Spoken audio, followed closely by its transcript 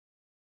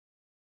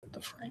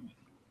the framing.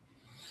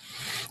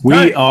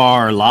 We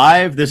are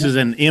live. This is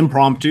an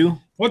impromptu.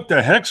 What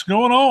the heck's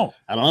going on?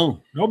 I don't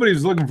know.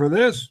 Nobody's looking for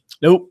this.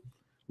 Nope.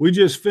 We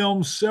just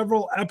filmed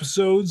several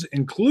episodes,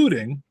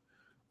 including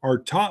our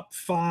top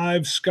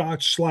 5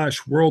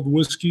 Scotch/World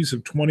whiskeys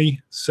of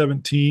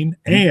 2017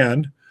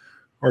 and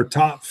our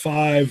top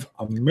 5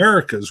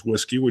 America's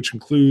whiskey, which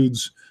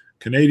includes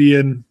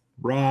Canadian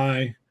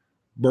rye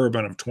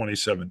bourbon of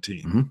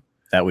 2017.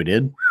 That we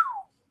did.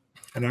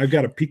 And I've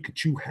got a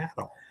Pikachu hat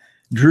on.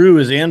 Drew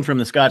is in from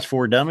the Scotch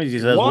for Dummies. He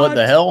says, what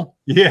the hell?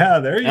 Yeah,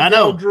 there you go. I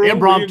know. Drew.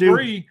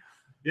 Impromptu.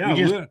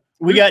 Yeah,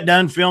 we got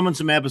done filming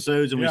some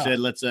episodes, and we said,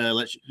 let's.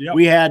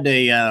 We had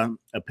a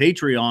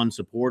Patreon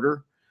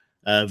supporter,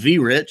 V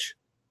Rich.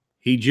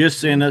 He just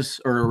sent us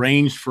or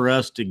arranged for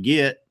us to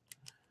get.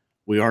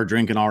 We are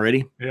drinking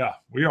already. Yeah,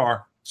 we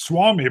are.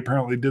 Swami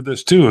apparently did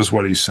this too, is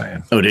what he's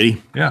saying. Oh, did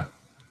he? Yeah.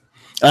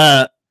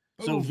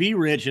 So V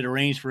Rich had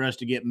arranged for us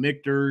to get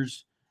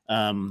Michter's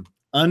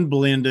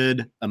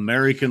unblended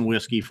American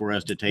whiskey for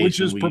us to taste, which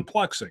is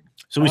perplexing.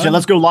 So we said,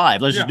 let's go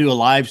live. Let's just do a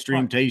live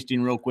stream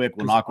tasting real quick.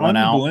 We'll knock one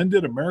out.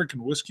 Unblended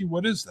American whiskey.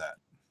 What is that?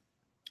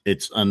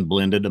 It's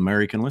unblended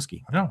American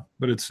whiskey. I know,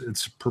 but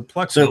it's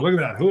perplexing. So, look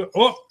at that.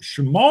 Oh,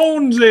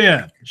 Shimon's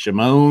in.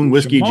 Shimon,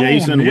 Whiskey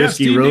Jason,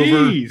 Whiskey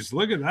STDs.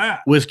 Look at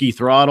that. Whiskey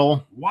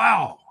Throttle.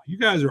 Wow. You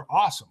guys are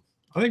awesome.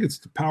 I think it's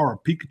the power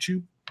of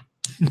Pikachu.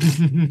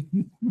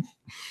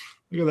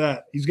 Look at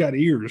that. He's got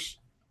ears.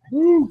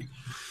 Woo.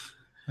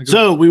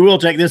 So we will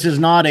take, this is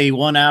not a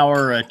 1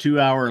 hour, a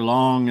 2 hour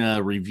long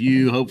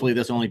review. Hopefully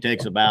this only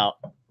takes about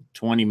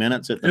 20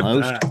 minutes at the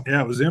most.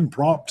 Yeah, it was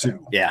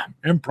impromptu. Yeah.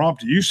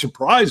 Impromptu. You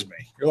surprised me.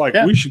 You're like,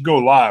 we should go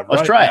live.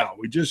 Let's try it.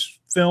 We just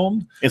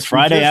filmed. It's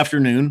Friday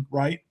afternoon.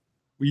 Right.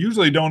 We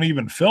usually don't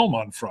even film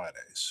on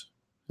Fridays.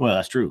 Well,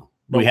 that's true.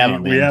 But we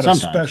haven't been. We had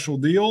sometimes. A special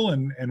deal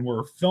and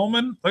we're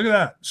filming. Look at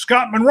that.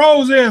 Scott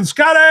Monroe's in.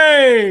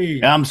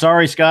 Scotty! I'm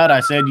sorry, Scott. I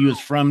said you was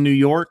from New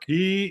York.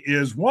 He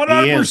is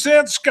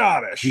 100%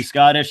 Scottish. He's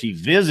Scottish. He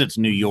visits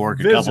New York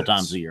a couple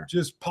times a year.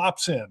 Just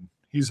pops in.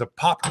 He's a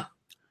popper.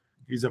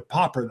 He's a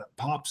popper that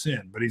pops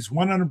in, but he's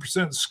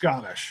 100%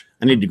 Scottish.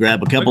 I need to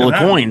grab a couple of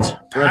coins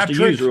for us to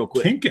use real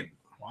quick. Kinkin.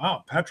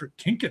 Wow, Patrick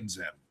Kinkin's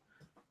in.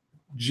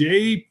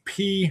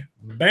 JP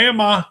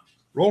Bama.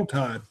 Roll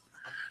Tide.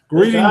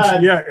 Greetings.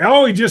 Yeah.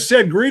 Oh, he just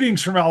said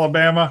greetings from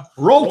Alabama.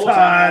 Roll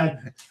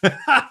Tide.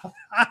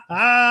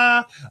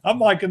 I'm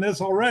liking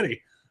this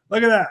already.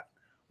 Look at that.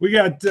 We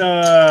got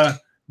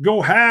Go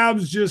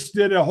Habs just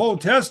did a whole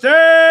test. Oh,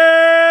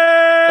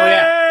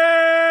 yeah.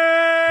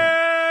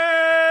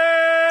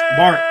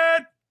 Bart,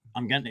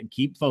 I'm going to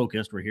keep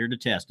focused. We're here to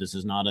test. This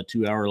is not a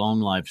 2 hour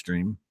long live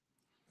stream.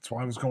 That's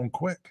why I was going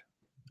quick.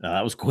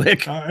 That was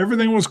quick.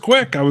 Everything was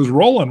quick. I was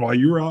rolling while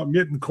you were out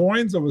getting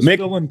coins. I was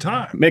still in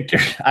time.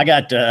 Michter, I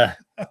got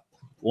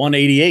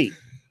 188.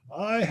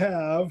 I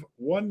have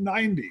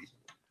 190.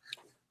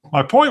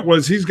 My point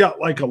was he's got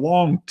like a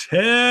long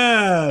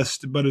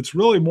test, but it's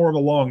really more of a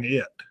long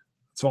it.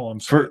 That's all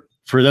I'm saying.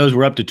 For those,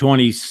 we're up to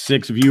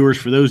 26 viewers.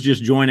 For those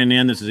just joining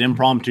in, this is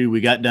impromptu.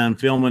 We got done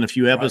filming a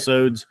few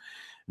episodes.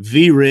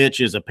 V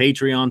Rich is a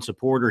Patreon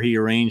supporter. He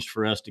arranged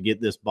for us to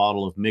get this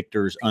bottle of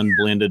Michter's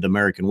unblended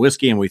American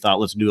whiskey, and we thought,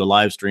 let's do a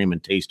live stream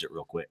and taste it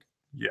real quick.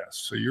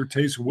 Yes. So you're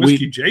tasting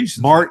Whiskey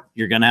Jason. Bart,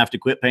 you're going to have to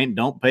quit painting.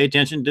 Don't pay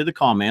attention to the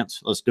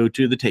comments. Let's go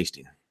to the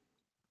tasting.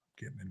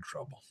 Getting in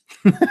trouble.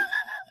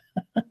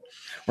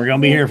 We're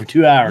going to be here for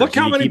 2 hours. Look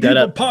how many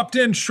people popped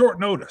in short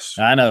notice.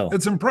 I know.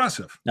 It's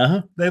impressive.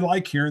 They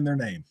like hearing their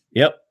name.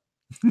 Yep.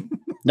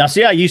 Now,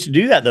 see, I used to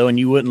do that, though, and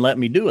you wouldn't let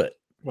me do it.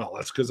 Well,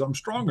 that's because I'm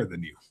stronger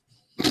than you.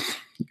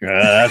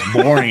 That's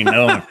boring.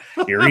 No,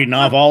 you're reading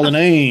off all the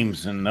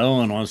names, and no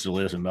one wants to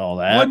listen to all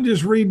that. I wasn't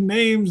just reading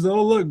names,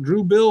 though. Look,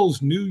 Drew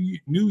Bill's new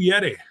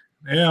Yeti.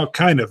 Yeah,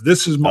 kind of.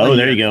 This is my. Oh,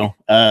 there Yeti. You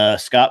go.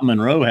 Scott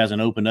Monroe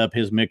hasn't opened up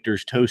his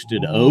Michter's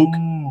Toasted Oak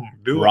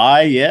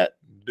rye yet.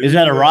 Is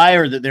that a rye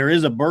or that there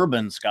is a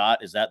bourbon,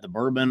 Scott? Is that the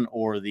bourbon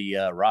or the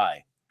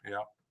rye? Yeah.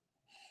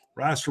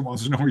 Raster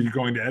wants to know, are you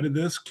going to edit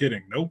this?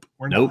 Kidding. Nope.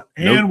 We're not.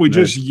 And we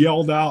just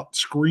yelled out,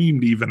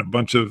 screamed even a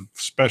bunch of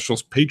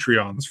specials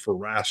Patreons for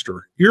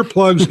Raster.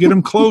 Earplugs, get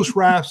them close,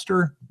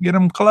 Raster. Get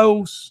them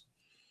close.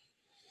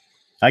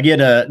 I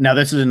get now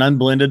this is an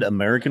unblended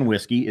American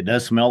whiskey. It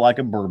does smell like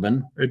a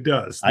bourbon. It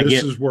does.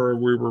 This is where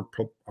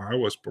I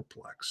was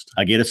perplexed.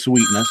 I get a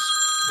sweetness.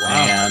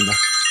 Wow. And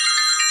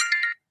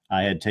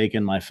I had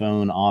taken my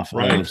phone off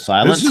of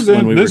silence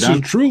when we were done. This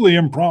is truly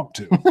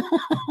impromptu.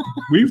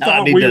 we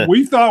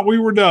thought we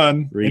were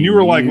done, and you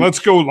were like, "Let's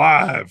go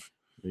live."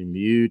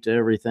 Remute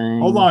everything.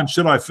 Hold on,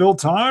 should I fill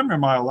time?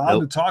 Am I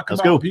allowed to talk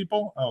about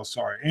people? Oh,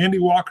 sorry. Andy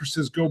Walker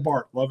says, "Go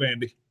Bart." Love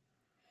Andy.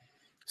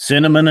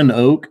 Cinnamon and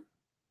oak,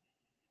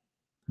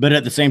 but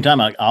at the same time,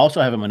 I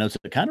also have in my notes.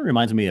 It kind of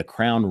reminds me of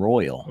Crown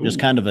Royal, just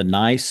kind of a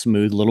nice,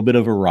 smooth, little bit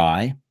of a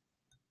rye.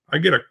 I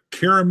get a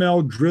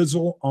caramel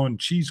drizzle on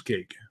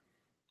cheesecake.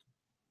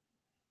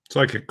 It's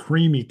like a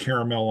creamy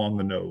caramel on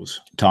the nose.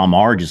 Tom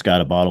R. just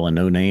got a bottle of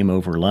No Name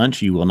over lunch.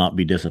 You will not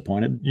be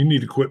disappointed. You need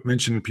to quit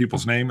mentioning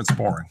people's name. It's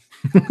boring.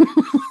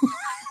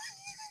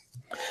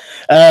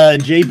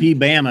 JP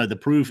Bama, the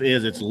proof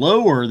is it's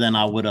lower than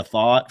I would have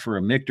thought for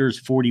a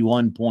Michter's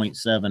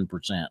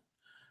 41.7%.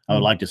 I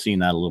would like to see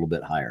that a little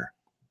bit higher.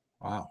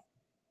 Wow.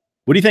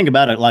 What do you think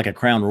about it? Like a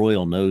Crown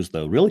Royal nose,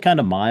 though, really kind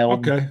of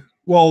mild. Okay.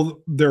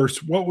 Well,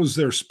 what was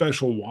their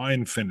special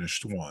wine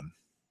finished one?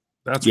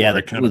 That's yeah,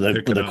 the kind of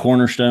the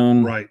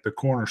Cornerstone, right? The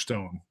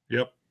Cornerstone.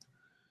 Yep.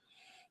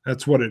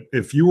 That's what it.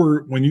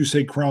 When you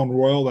say Crown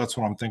Royal, that's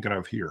what I'm thinking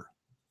of here.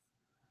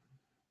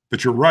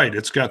 But you're right.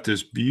 It's got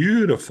this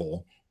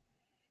beautiful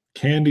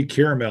candy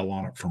caramel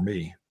on it for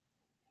me.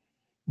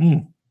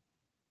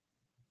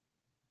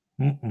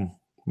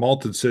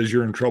 Malted says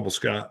you're in trouble,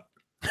 Scott.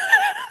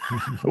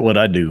 What'd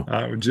I do?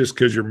 Just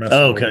because you're messing.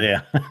 Okay,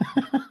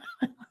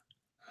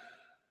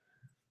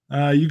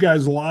 yeah. You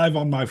guys live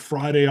on my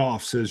Friday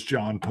off, says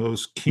John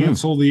Post.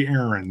 Cancel the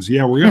errands.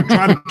 Yeah, we're going to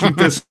try to keep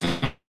this.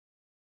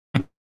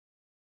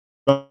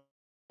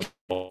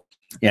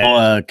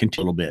 Yeah,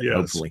 continue a little bit,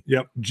 hopefully.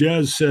 Yep.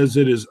 Jez says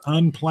it is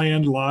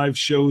unplanned live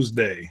shows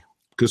day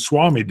because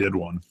Swami did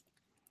one.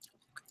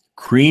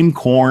 Cream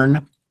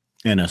corn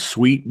and a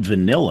sweet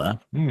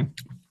vanilla.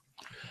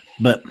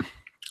 But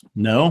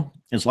no,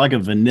 it's like a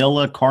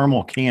vanilla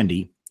caramel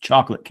candy,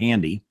 chocolate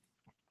candy.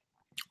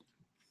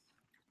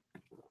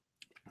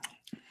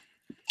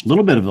 A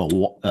little bit of a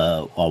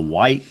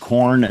white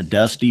corn, a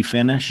dusty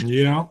finish.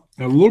 Yeah,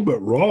 a little bit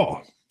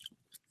raw.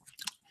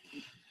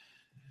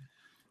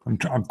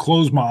 I'm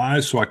closed my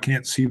eyes so I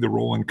can't see the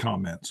rolling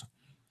comments.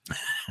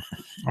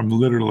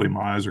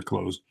 My eyes are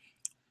closed.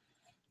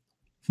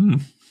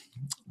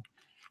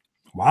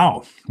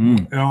 Wow.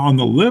 On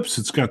the lips,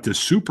 it's got this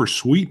super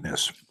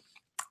sweetness,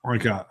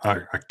 like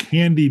a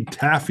candied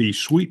taffy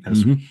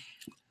sweetness.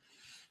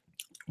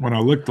 When I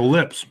lick the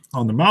lips.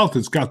 On the mouth,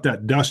 it's got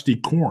that dusty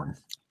corn.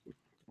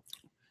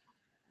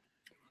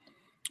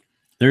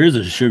 There is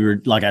a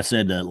sugar, like I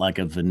said, like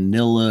a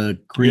vanilla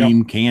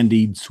cream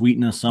candied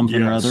sweetness,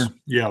 something or other.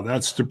 Yeah,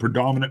 that's the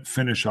predominant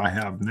finish I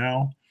have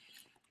now.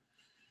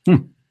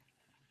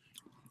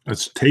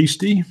 That's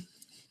tasty.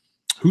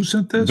 Who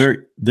sent this?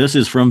 This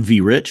is from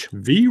V Rich.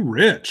 V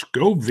Rich.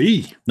 Go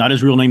V. Not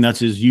his real name. That's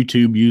his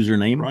YouTube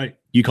username. Right.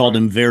 You called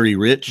him Very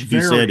Rich.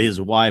 Very. He said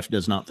his wife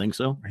does not think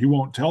so. He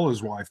won't tell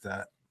his wife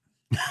that.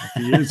 If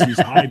he is, he's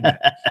hiding it.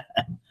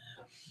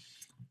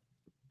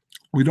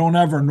 We don't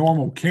have our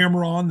normal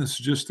camera on. This is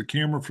just the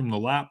camera from the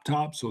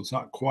laptop, so it's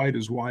not quite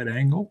as wide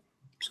angle.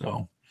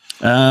 So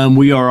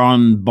we are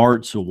on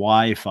Bart's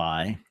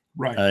Wi-Fi.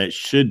 Right. It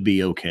should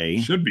be okay.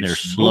 They're smoking.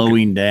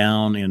 slowing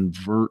down in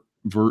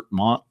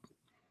Vermont.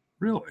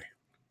 Really?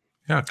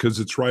 Yeah, because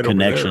it's right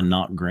Connection over there.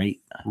 not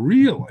great.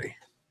 Really?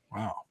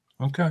 Wow.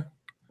 Okay.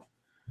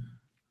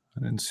 I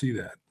didn't see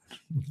that.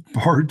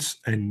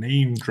 Bart's a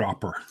name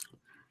dropper.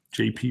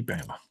 JP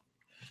Bama.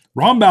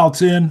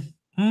 Rombout's in.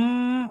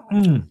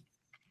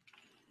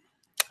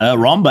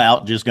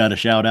 Rombout just got a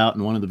shout out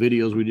in one of the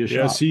videos we just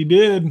shot. Yes, he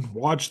did.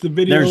 Watch the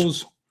videos.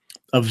 There's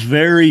a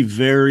very,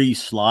 very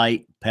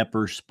slight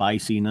pepper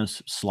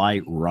spiciness,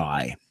 slight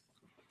rye.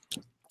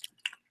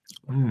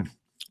 I'm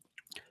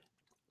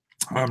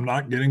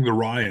not getting the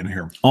rye in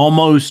here.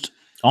 Almost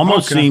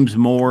seems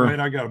more. Wait,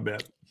 I got a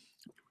bet.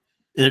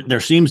 There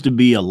seems to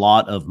be a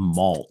lot of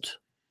malt,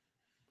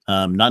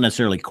 not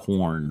necessarily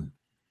corn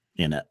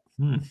in it.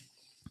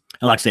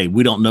 And like I say,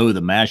 we don't know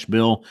the mash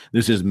bill.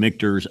 This is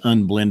Michter's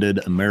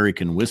Unblended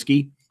American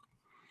Whiskey.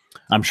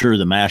 I'm sure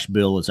the mash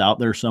bill is out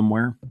there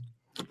somewhere.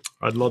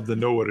 I'd love to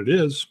know what it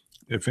is.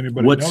 If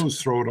anybody knows,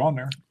 throw it on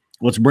there.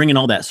 What's bringing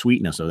all that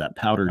sweetness, though, that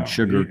powdered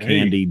sugar,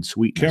 candied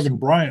sweetness? Kevin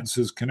Bryant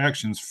says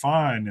connection's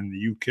fine in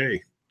the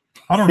UK.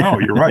 I don't know.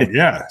 You're right.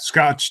 Yeah.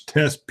 Scotch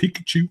Test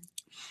Pikachu.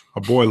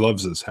 A boy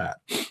loves this hat.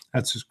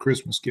 That's his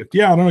Christmas gift.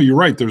 Yeah, I don't know. You're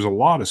right. There's a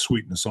lot of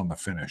sweetness on the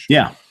finish.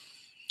 Yeah.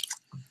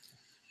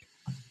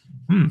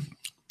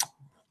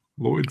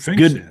 Lloyd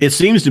thinks good. It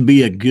seems to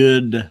be a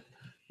good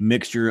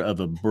mixture of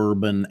a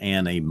bourbon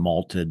and a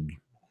malted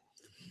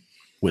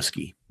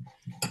whiskey.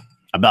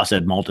 I about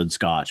said malted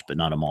Scotch, but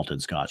not a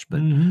malted Scotch,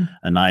 but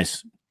a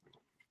nice.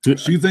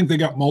 So you think they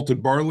got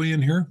malted barley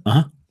in here?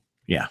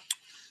 Yeah.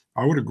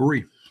 I would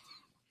agree.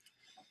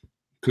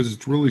 Because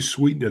it's really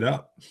sweetened it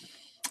up.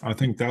 I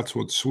think that's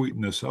what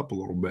sweetened this up a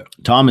little bit.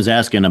 Tom is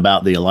asking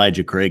about the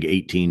Elijah Craig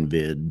 18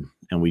 vid,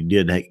 and we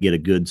did get a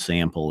good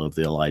sample of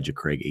the Elijah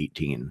Craig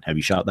 18. Have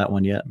you shot that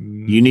one yet?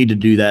 You need to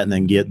do that and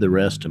then get the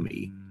rest to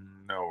me.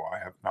 No, I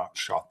have not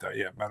shot that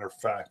yet. Matter of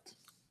fact,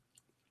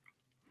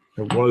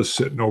 it was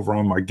sitting over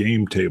on my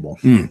game table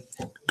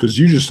because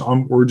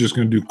we're just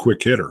going to do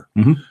quick hitter.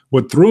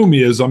 What threw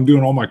me is I'm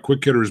doing all my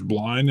quick hitters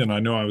blind, and I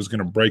know I was going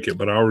to break it,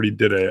 but I already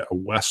did a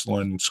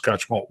Westland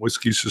Scotch Malt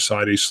Whiskey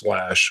Society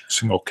 /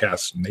 Single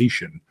Cask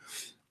Nation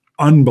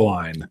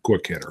unblind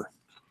quick hitter.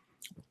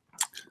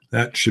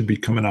 That should be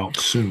coming out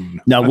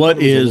soon. Now,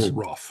 what is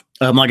rough?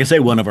 Like I say,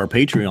 one of our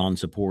Patreon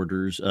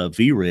supporters,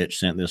 V Rich,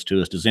 sent this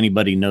to us. Does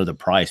anybody know the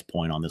price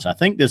point on this? I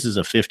think this is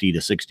a $50 to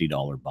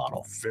 $60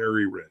 bottle.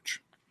 Very rich.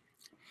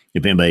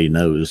 If anybody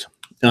knows.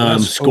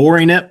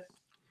 Scoring it,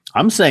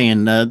 I'm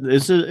saying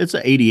it's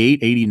a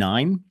 88,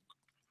 89.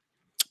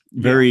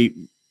 Very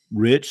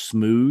rich,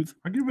 smooth.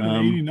 I give it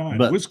an 89.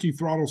 But Whiskey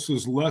Throttle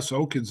says less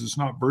oak because it's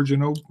not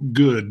virgin oak.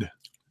 Good.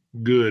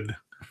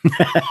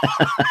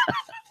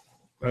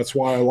 That's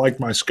why I like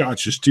my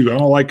scotches too. I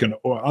don't like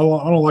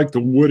the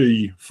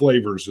woody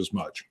flavors as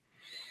much.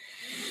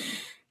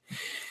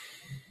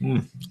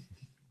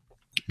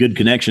 Good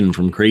connection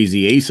from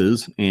Crazy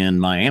Aces in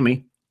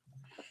Miami.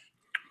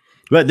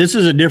 But this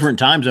is a different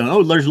time zone.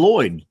 Oh, there's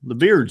Lloyd. The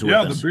beard's with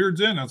us. The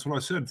beard's in. That's what I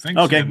said.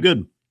 Okay,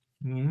 good.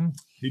 Mm-hmm.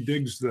 He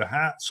digs the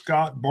hat.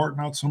 Scott, Bart,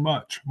 not so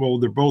much. Well,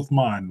 they're both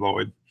mine,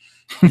 Lloyd.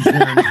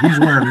 He's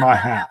wearing my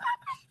hat.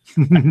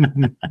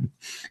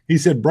 He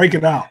said, break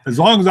it out. As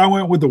long as I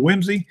went with the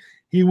whimsy,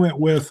 he went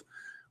with,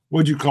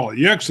 what'd you call it?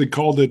 You actually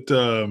called it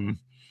the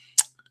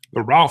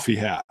Ralphie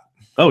hat.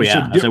 Oh,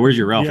 yeah. I said, where's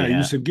your Ralphie hat?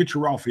 You said, get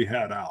your Ralphie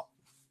hat out.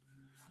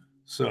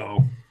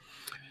 So,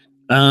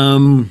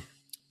 I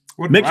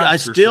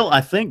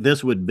think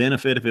this would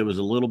benefit if it was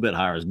a little bit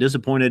higher. I was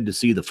disappointed to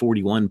see the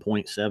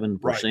 41.7%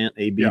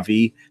 ABV.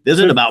 Yeah. This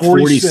is about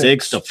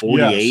 46 to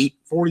 48.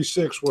 Yes,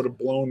 46 would have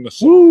blown the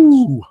size.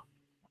 Woo!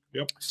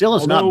 Yep. Still,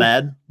 it's not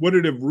bad. Would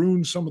it have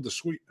ruined some of the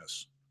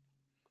sweetness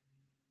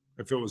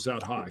if it was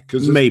that high?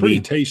 Because it's maybe pretty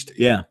tasty.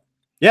 Yeah.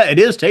 Yeah, it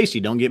is tasty.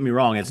 Don't get me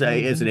wrong. It's an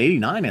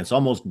 89. And it's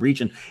almost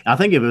breaching. I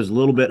think if it was a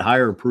little bit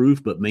higher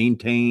proof, but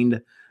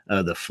maintained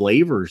the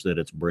flavors that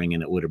it's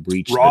bringing, it would have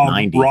breached the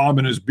 90. Rob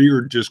and his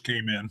beard just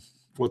came in.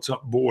 What's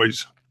up,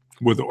 boys?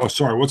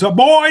 What's up,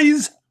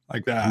 boys?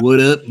 Like that. What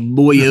up,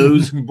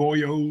 boyos?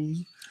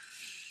 Boyos.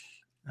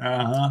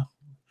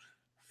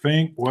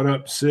 Fink, what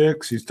up,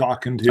 6? He's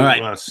talking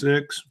to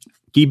 6.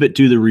 Keep it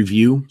to the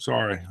review.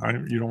 Sorry,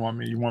 you don't want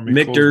me. You want me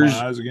Michter's, to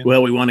close my eyes again?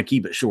 Well, we want to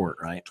keep it short,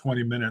 right?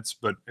 20 minutes.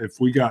 But if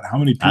we got how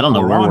many people? I don't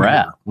know where we're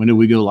at. When did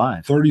we go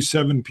live?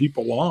 37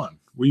 people on.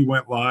 We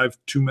went live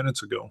 2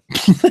 minutes ago.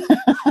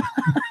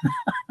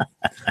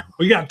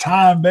 We got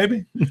time,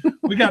 baby.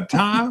 We got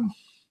time.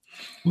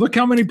 Look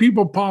how many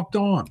people popped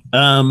on.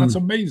 That's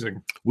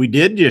amazing. We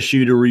did just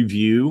shoot a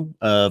review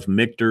of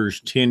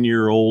Michter's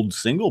 10-year-old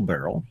single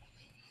barrel.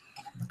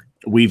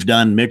 We've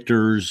done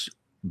Michter's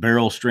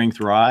barrel strength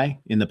rye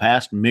in the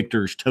past.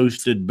 Michter's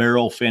toasted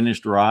barrel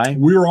finished rye.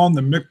 We're on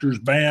the Michter's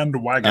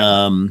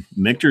bandwagon.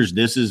 Michter's,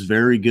 this is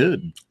very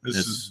good. This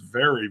is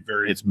very,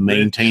 very. It's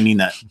maintaining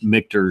that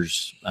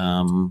Michter's.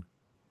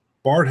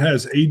 Bart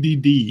has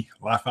ADD.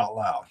 Laugh out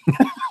loud.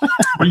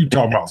 What are you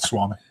talking about,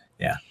 Swami?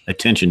 Yeah,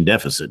 attention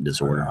deficit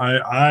disorder.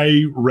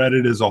 I read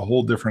it as a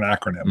whole different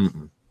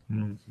acronym.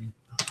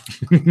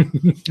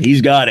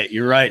 He's got it.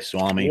 You're right,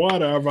 Swami.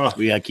 Whatever.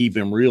 We got to keep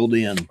him reeled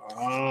in.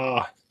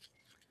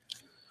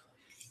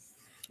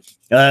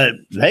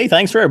 Hey,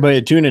 thanks for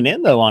everybody tuning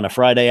in, though, on a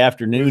Friday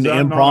afternoon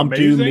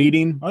impromptu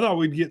meeting. I thought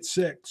we'd get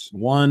 6.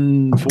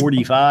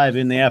 1:45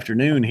 in the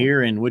afternoon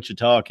here in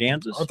Wichita,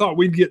 Kansas. I thought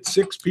we'd get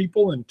 6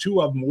 people, and 2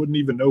 of them wouldn't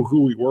even know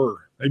who we were.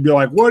 They'd be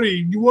like, what are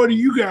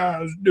you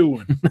guys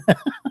doing?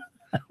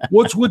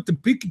 What's with the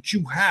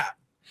Pikachu hat?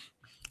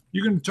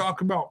 You're going to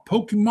talk about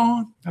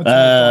Pokemon? That's what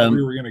I thought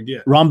we were going to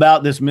get.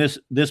 Rumbout, this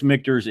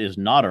Michter's is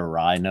not a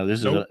rye. No, this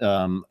is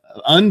a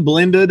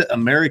unblended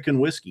American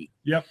whiskey.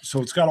 Yep.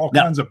 So it's got all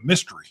kinds of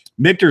mystery.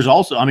 Michter's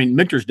also,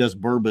 Michter's does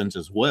bourbons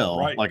as well.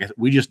 Right. Like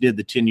we just did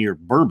the 10-year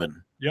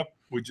bourbon. Yep.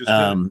 We just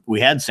did.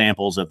 We had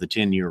samples of the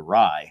 10-year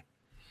rye.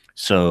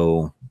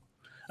 So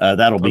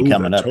that'll be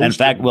coming up. In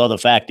fact, the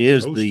fact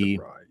is rye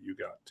you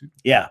got to.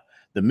 Yeah.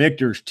 The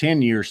Michter's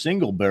 10-year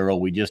single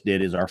barrel we just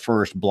did is our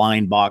first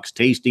blind box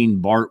tasting.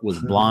 Bart was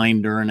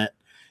blind during it.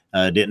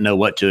 Didn't know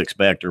what to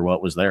expect or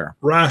what was there.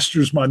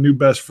 Raster's my new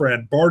best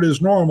friend. Bart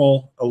is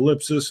normal.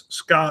 Ellipsis.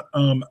 Scott,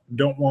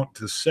 don't want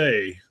to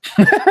say.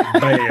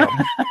 Bam.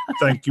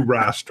 Thank you,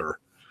 Raster.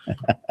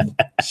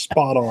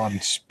 Spot on.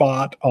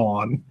 Spot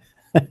on.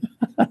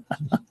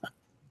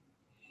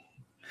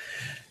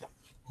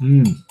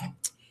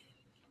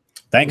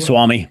 Thanks,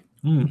 Swami.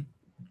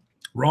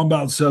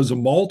 Rombout says a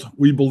malt.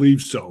 We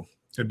believe so.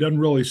 It doesn't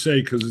really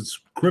say because it's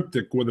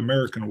cryptic with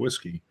American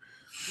whiskey.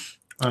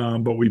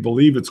 But we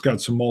believe it's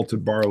got some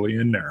malted barley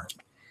in there.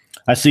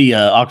 I see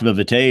Octava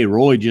Vitae.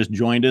 Roy just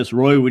joined us.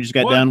 Roy, we just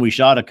got done. We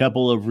shot a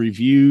couple of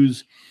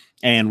reviews,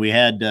 and we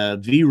had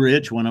V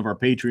Rich, one of our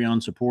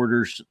Patreon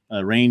supporters,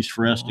 arranged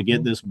for us to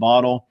get this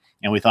bottle.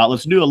 And we thought,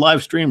 let's do a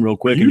live stream real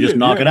quick and just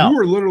knock it out. You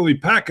were literally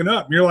packing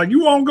up. And you're like,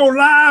 you won't go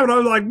live? And I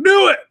was like,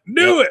 do it.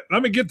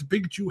 Let me get the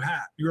Pikachu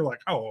hat. You were like,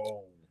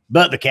 oh.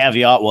 But the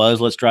caveat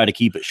was, let's try to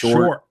keep it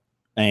short.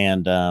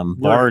 And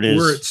Bart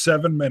we're at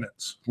 7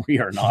 minutes. We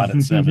are not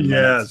at 7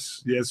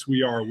 minutes. Yes,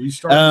 we are. We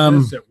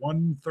started this at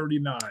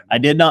 1:39. I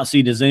did not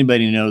see. Does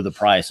anybody know the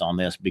price on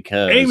this?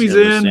 Because Amy's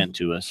it was sent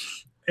to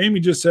us. Amy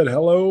just said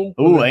hello.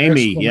 Oh,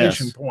 Amy,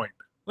 yes. Point.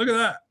 Look at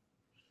that.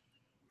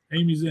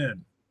 Amy's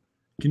in.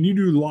 Can you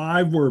do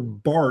live where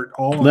Bart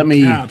all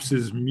in caps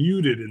is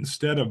muted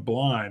instead of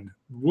blind?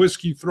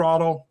 Whiskey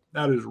Throttle.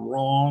 That is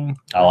wrong.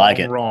 I like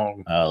it.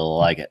 Wrong. I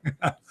like it.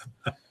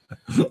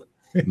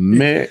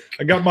 Mick.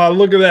 I got my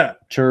look at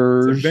that.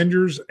 Church.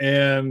 Avengers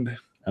and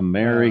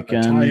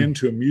American tie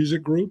into a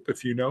music group,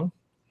 if you know.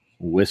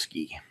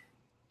 Whiskey.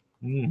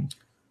 He's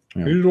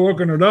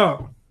looking it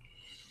up.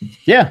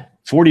 Yeah,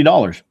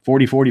 $40,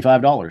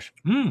 $45.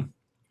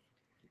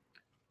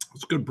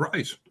 That's a good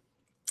price.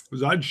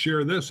 Because I'd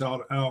share this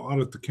out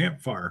at the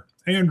campfire.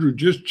 Andrew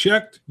just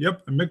checked.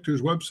 Yep, the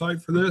Michter's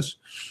website for this.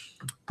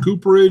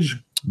 Cooperage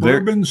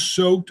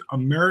bourbon-soaked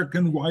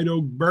American white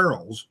oak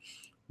barrels.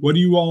 What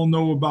do you all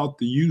know about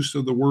the use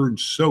of the word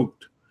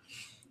soaked?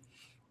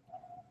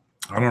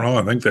 I don't know.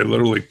 I think they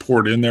literally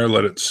pour it in there,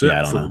 let it sit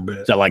for a bit.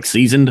 Is that like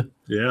seasoned?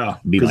 Yeah,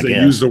 because they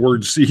use the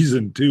word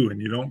seasoned too,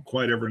 and you don't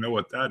quite ever know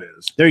what that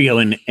is. There you go.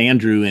 And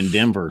Andrew in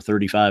Denver,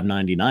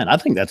 $35.99. I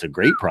think that's a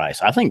great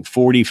price. I think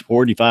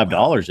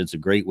 $45. It's a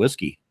great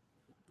whiskey.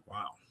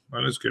 Wow,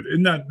 that is good.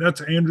 Isn't that's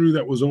Andrew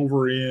that was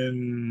over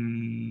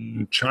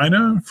in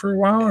China for a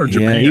while, or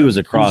Japan? Yeah, he was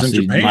across.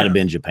 He might have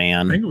been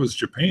Japan. I think it was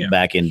Japan.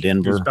 Back in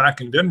Denver. He's back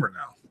in Denver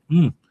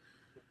now.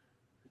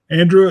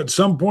 Andrew, at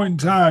some point in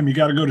time, you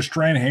got to go to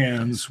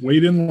Stranahan's,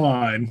 wait in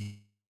line.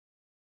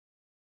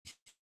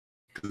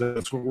 Because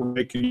that's what we're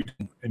making,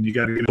 and you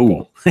got to get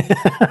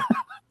it.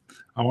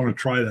 I want to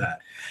try that.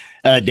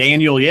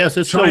 Daniel, yes,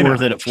 it's still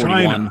worth it at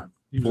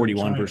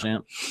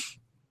 41%.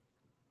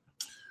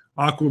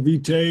 Aqua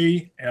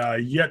Vitae,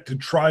 yet to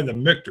try the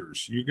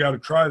Michters. You got to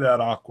try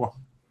that, Aqua.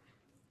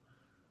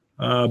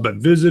 But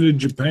visited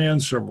Japan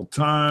several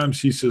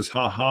times. He says,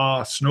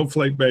 ha,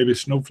 snowflake, baby,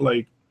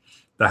 snowflake.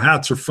 The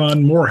hats are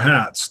fun. More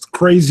hats.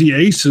 Crazy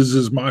Aces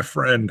is my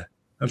friend.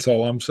 That's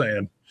all I'm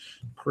saying.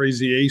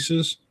 Crazy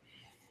Aces.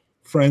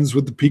 Friends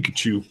with the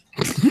Pikachu.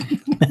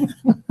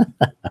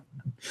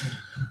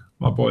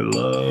 My boy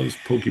loves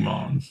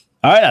Pokemon.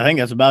 All right. I think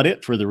that's about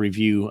it for the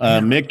review.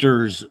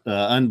 Michter's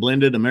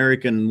Unblended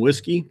American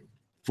Whiskey,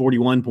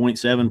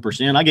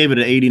 41.7%. I gave it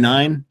an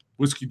 89.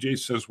 Whiskey J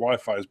says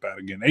Wi-Fi is bad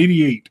again.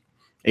 88.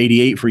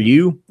 88 for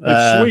you.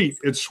 It's sweet.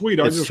 It's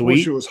sweet. I just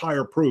wish it was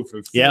higher proof.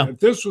 If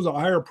this was a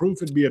higher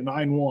proof, it'd be a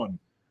 9.1.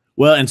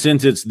 Well, and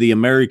since it's the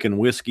American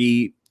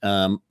whiskey,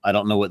 I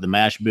don't know what the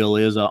mash bill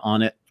is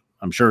on it.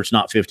 I'm sure it's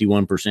not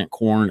 51%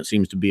 corn. It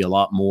seems to be a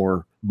lot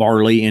more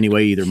barley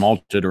anyway, either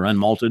malted or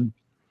unmalted.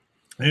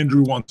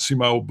 Andrew wants to see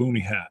my old boonie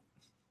hat.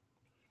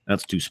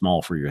 That's too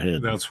small for your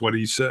head. That's what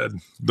he said.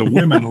 The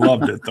women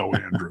loved it, though,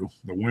 Andrew.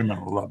 The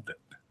women loved it.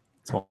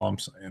 That's all I'm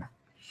saying.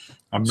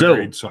 I'm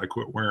married, so I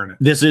quit wearing it.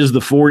 This is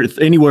the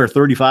anywhere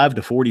 35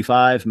 to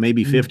 45,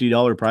 maybe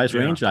 $50 price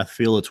range. I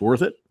feel it's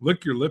worth it.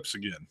 Lick your lips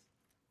again.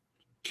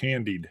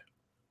 Candied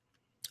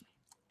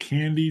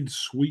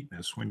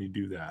sweetness when you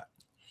do that.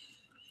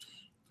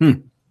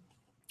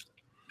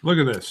 Look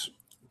at this.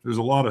 There's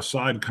a lot of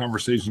side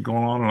conversations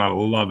going on, and I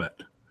love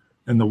it.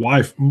 And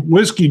the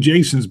Whiskey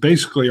Jason's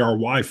basically our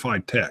Wi-Fi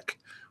tech.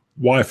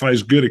 Wi-Fi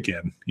is good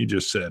again, he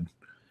just said.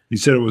 He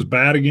said it was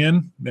bad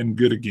again, then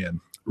good again.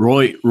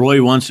 Roy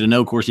wants to know,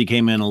 of course, he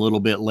came in a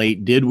little bit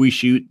late. Did we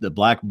shoot the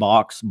black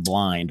box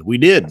blind? We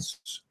did.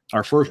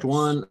 Our first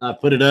one, I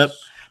put it up.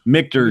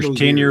 Michter's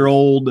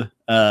 10-year-old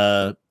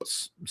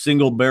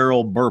single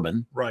barrel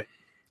bourbon. Right.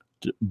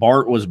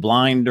 Bart was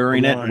blind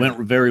during it. Went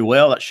very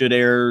well. That should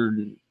air,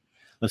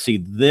 let's see,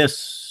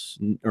 this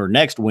or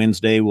next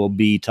Wednesday will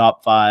be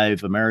top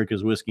 5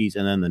 America's whiskeys,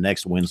 and then the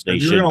next Wednesday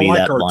should be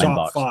that blind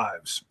box. Top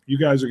 5s. You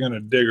guys are going to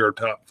dig our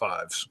top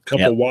 5s. A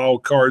couple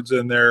wild cards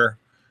in there,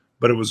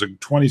 but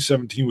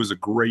 2017 was a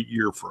great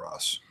year for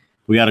us.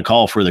 We got a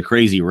call for the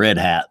crazy red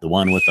hat, the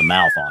one with the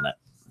mouth on it.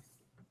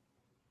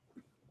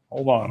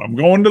 Hold on, I'm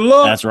going to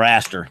look. That's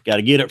Raster. Got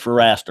to get it for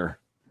Raster.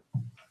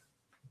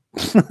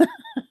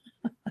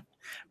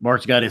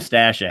 Bart's got his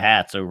stash of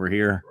hats over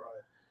here.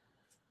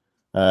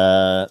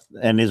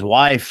 And his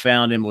wife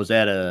found him, was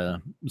at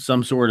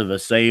some sort of a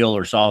sale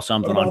or saw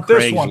something on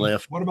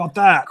Craigslist. What about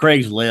that?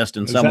 Craigslist,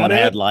 and someone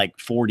had like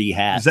 40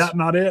 hats. Is that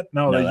not it?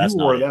 No, you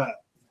wore that.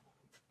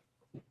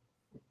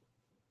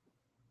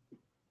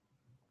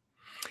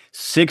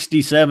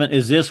 67.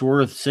 Is this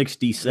worth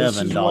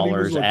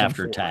 $67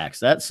 after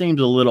tax? That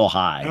seems a little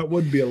high. That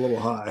would be a little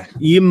high.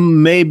 You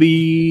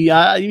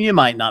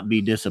might not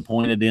be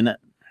disappointed in it.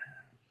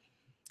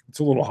 It's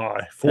a little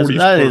high.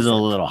 That is a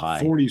little high.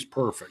 40 is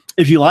perfect.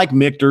 If you like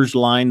Michter's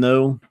line,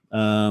 though,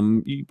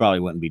 you probably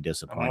wouldn't be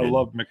disappointed. I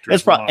love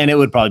Michter's line. And it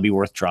would probably be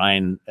worth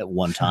trying at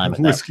one time.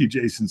 Whiskey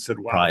Jason said,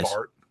 wow,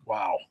 Bart.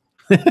 Wow.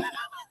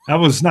 That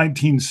was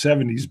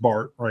 1970s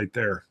Bart right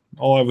there.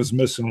 All I was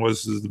missing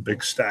was the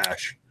big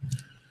stash.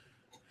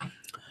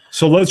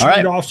 So let's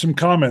read off some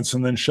comments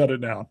and then shut it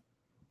down.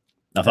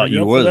 I thought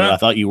you were. I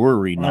thought you were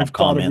reading off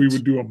comments. We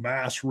would do a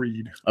mass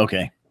read.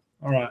 Okay.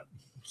 All right.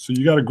 So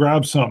you got to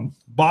grab some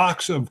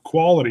box of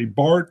quality.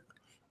 Bart,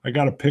 I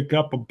got to pick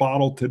up a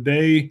bottle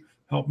today.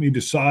 Help me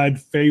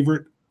decide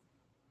favorite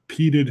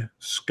peated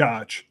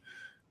Scotch.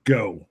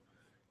 Go.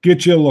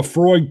 Get you a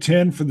Lafroig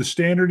 10 for the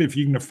standard. If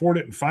you can afford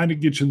it and find it,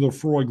 get you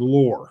Lafroig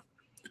Lore.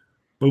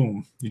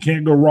 Boom. You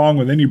can't go wrong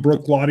with any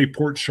Brook Lottie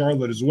Port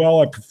Charlotte as well.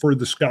 I prefer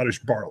the Scottish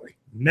barley.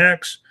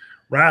 Next,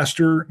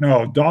 Raster.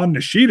 No, Don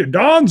Nishida.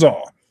 Don's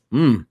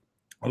on.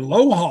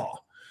 Aloha,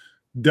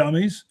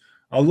 dummies.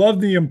 I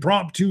love the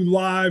impromptu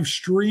live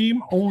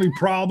stream. Only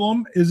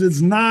problem is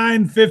it's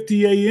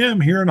 9:50 a.m.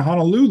 here in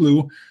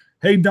Honolulu.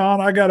 Hey, Don,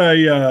 I got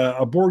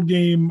a board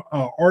game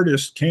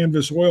artist,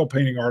 canvas oil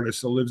painting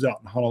artist that lives out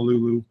in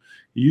Honolulu.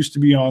 He used to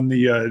be on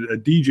the a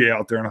DJ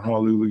out there in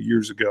Honolulu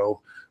years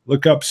ago.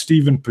 Look up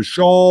Stephen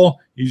Pashal.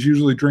 He's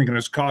usually drinking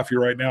his coffee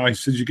right now. He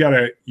says,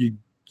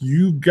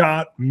 you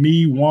got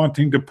me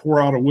wanting to pour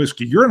out a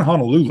whiskey. You're in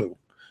Honolulu.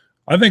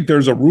 I think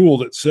there's a rule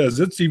that says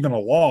it's even a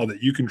law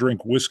that you can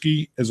drink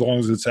whiskey as long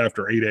as it's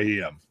after 8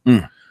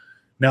 a.m.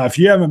 Now, if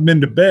you haven't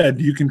been to bed,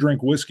 you can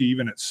drink whiskey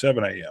even at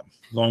 7 a.m.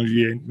 as long as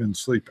you ain't been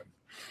sleeping.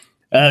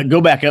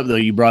 Go back up though.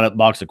 You brought up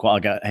box of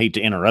quality. I hate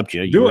to interrupt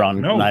you. You were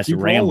on a nice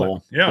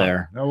ramble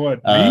there. Know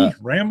what? Me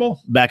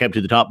ramble. Back up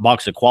to the top.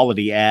 Box of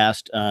quality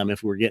asked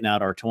if we're getting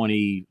out our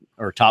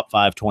top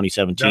 5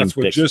 2017. That's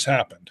what picks just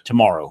happened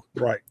tomorrow.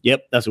 Right.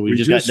 Yep. That's what we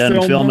just got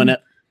done filming it,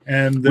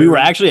 and we were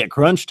actually at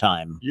crunch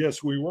time.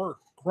 Yes, we were.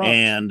 Crunch.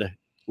 And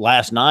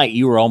last night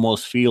you were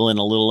almost feeling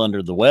a little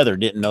under the weather.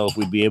 Didn't know if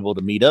we'd be able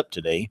to meet up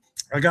today.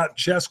 I got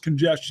chest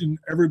congestion.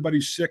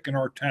 Everybody's sick in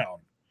our town.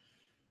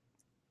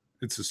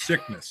 It's a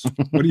sickness.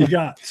 What do you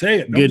got? Say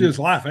it. Don't just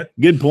laugh it.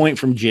 Good point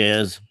from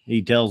Jez.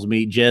 He tells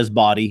me, Jez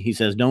Body, he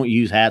says, don't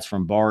use hats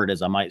from Bard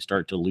as I might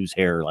start to lose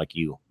hair like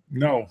you.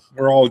 No,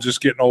 we're all just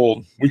getting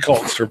old. We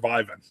call it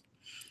surviving.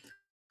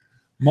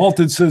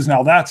 Malted says,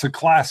 now that's a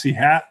classy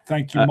hat.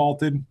 Thank you,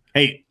 Malted.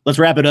 Hey, let's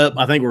wrap it up.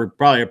 I think we're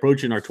probably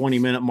approaching our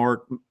 20-minute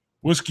mark.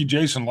 Whiskey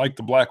Jason liked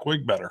the black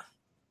wig better.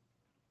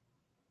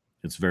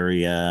 It's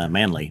very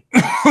manly.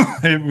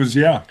 It was,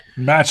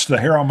 matched the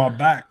hair on my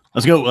back.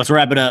 Let's go. Let's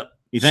wrap it up.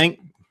 You think?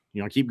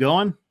 You want to keep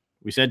going?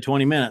 We said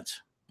 20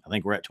 minutes. I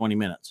think we're at 20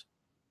 minutes.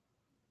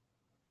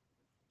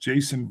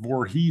 Jason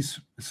Voorhees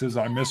says,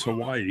 I miss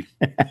Hawaii.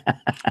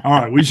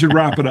 All right, we should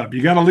wrap it up.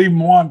 You got to leave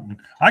them wanting.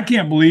 I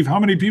can't believe how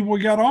many people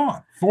we got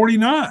on.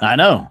 49. I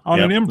know. On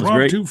an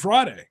impromptu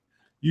Friday.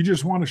 You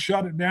just want to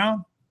shut it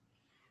down?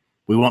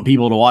 We want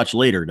people to watch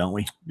later, don't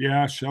we?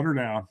 Yeah, shut her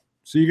down.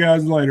 See you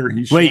guys later.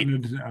 He's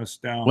shutting us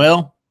down.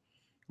 Well,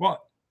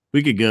 what?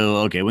 We could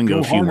go. Okay, we can go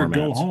a few more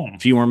minutes. Go home. A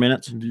few more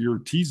minutes. You're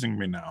teasing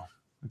me now.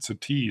 It's a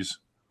tease.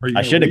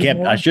 I should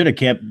have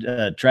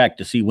kept track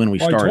to see when we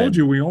started. I told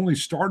you we only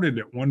started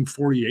at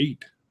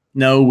 1:48.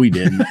 No, we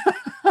didn't.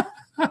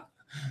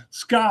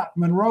 Scott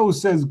Monroe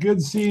says,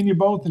 "Good seeing you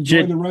both.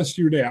 Enjoy the rest of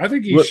your day." I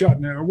think he's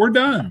shutting it. We're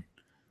done.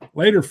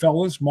 Later,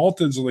 fellas.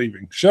 Malta's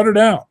leaving. Shut her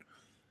down.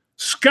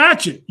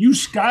 Scotch it, you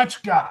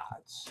Scotch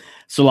gods.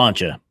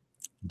 Cilantro,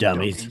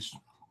 dummies.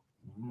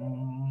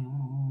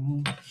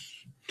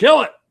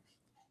 Kill it.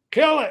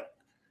 Kill it.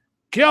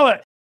 Kill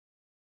it.